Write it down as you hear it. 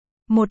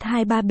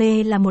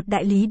123b là một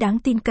đại lý đáng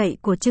tin cậy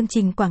của chương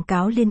trình quảng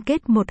cáo liên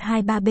kết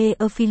 123b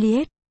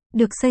Affiliate,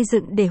 được xây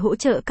dựng để hỗ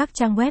trợ các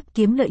trang web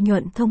kiếm lợi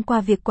nhuận thông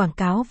qua việc quảng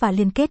cáo và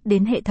liên kết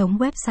đến hệ thống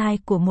website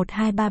của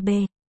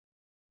 123b.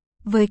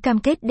 Với cam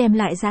kết đem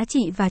lại giá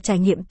trị và trải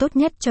nghiệm tốt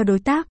nhất cho đối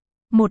tác,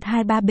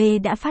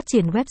 123b đã phát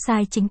triển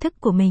website chính thức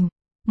của mình,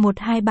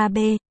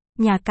 123b,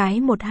 nhà cái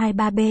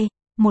 123b,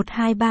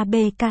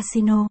 123b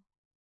Casino.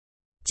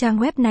 Trang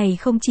web này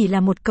không chỉ là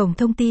một cổng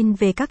thông tin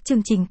về các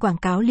chương trình quảng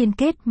cáo liên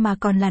kết mà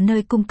còn là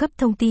nơi cung cấp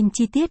thông tin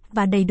chi tiết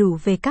và đầy đủ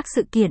về các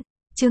sự kiện,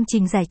 chương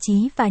trình giải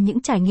trí và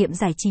những trải nghiệm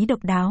giải trí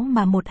độc đáo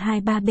mà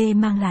 123b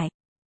mang lại.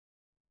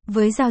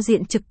 Với giao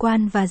diện trực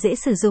quan và dễ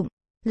sử dụng,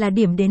 là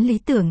điểm đến lý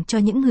tưởng cho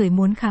những người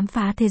muốn khám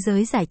phá thế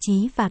giới giải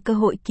trí và cơ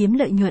hội kiếm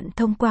lợi nhuận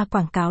thông qua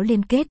quảng cáo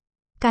liên kết.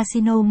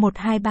 Casino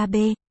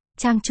 123b,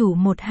 trang chủ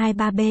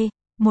 123b,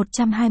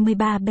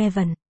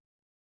 123b.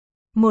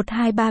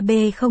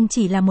 123b không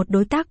chỉ là một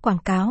đối tác quảng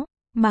cáo,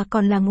 mà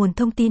còn là nguồn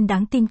thông tin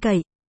đáng tin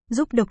cậy,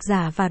 giúp độc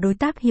giả và đối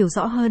tác hiểu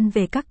rõ hơn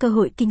về các cơ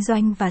hội kinh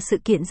doanh và sự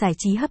kiện giải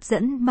trí hấp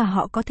dẫn mà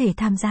họ có thể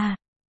tham gia.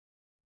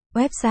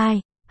 Website: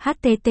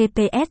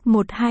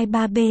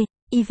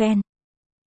 https://123b.events